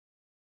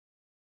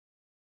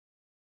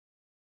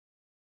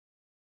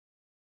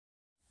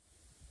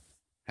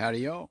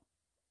Howdy, y'all.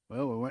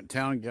 Well, we went to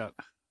town and got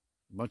a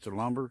bunch of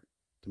lumber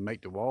to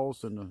make the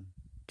walls in the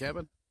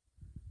cabin.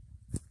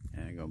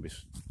 And I'm going to be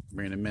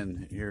bringing them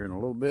in here in a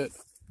little bit.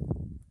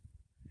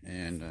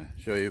 And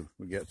show you,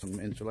 we got some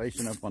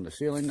insulation up on the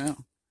ceiling now.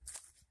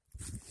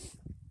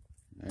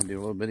 I do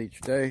a little bit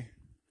each day.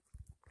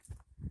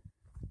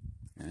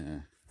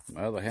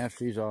 My other half,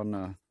 she's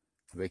on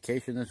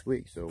vacation this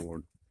week, so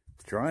we're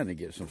trying to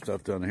get some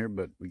stuff done here,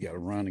 but we got to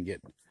run and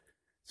get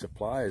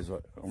supplies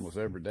almost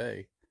every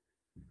day.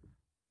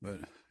 But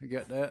I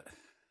got that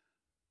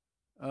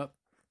up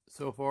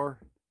so far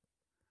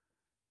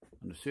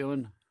on the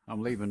ceiling.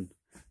 I'm leaving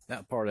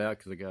that part out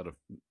because I got to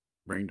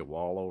bring the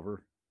wall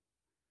over,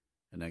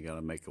 and I got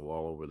to make a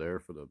wall over there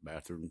for the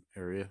bathroom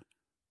area.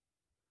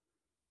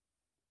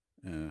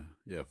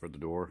 Yeah, for the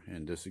door,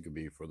 and this could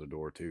be for the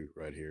door too,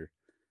 right here.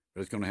 But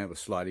it's going to have a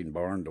sliding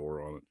barn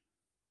door on it.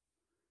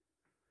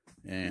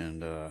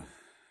 And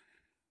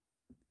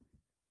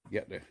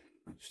got the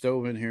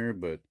stove in here,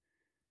 but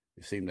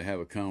it seemed to have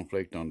a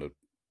conflict on the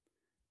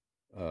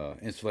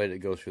insulated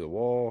that goes through the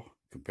wall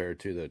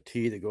compared to the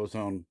T that goes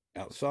on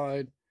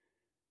outside.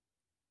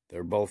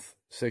 They're both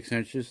 6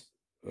 inches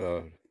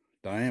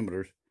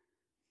diameters,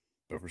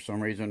 but for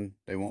some reason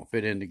they won't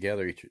fit in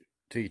together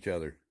to each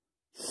other.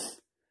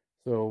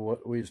 So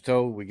what we was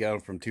told, we got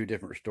them from 2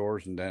 different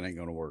stores, and that ain't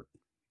gonna work.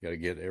 You gotta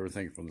get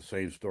everything from the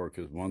same store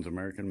because one's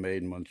American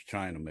made and one's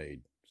China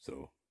made.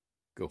 So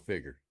go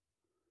figure.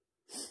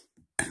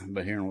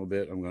 But here in a little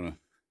bit, I'm gonna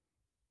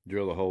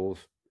drill the holes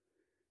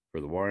for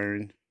the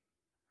wiring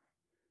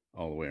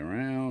all the way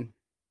around,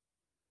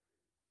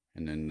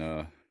 and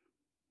then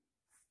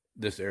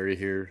this area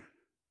here,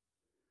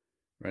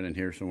 right in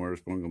here somewhere, is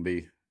going to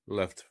be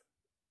left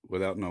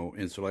without no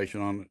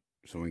insulation on it,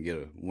 so we can get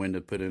a window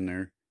put in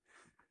there.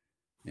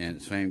 And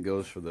the same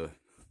goes for the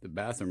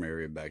bathroom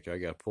area back there. I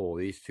got to pull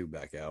these 2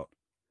 back out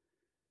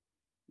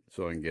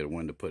so I can get a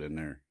window put in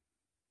there.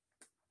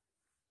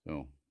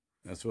 So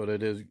that's what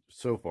it is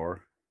so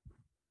far.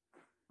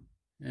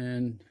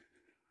 And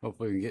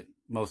hopefully we can get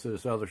most of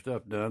this other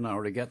stuff done. I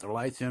already got the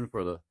lights in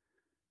for the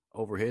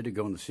overhead to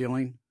go in the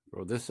ceiling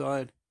for this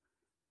side.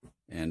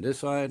 And this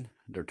side,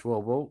 they're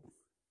 12 volt.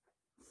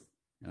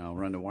 And I'll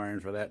run the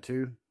wiring for that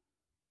too.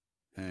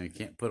 And you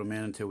can't put them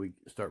in until we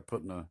start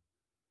putting the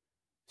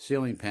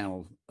ceiling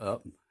panels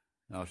up.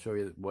 I'll show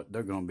you what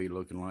they're going to be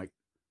looking like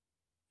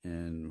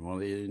in one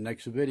of the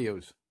next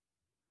videos.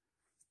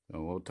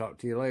 So we'll talk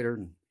to you later,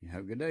 and you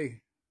have a good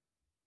day.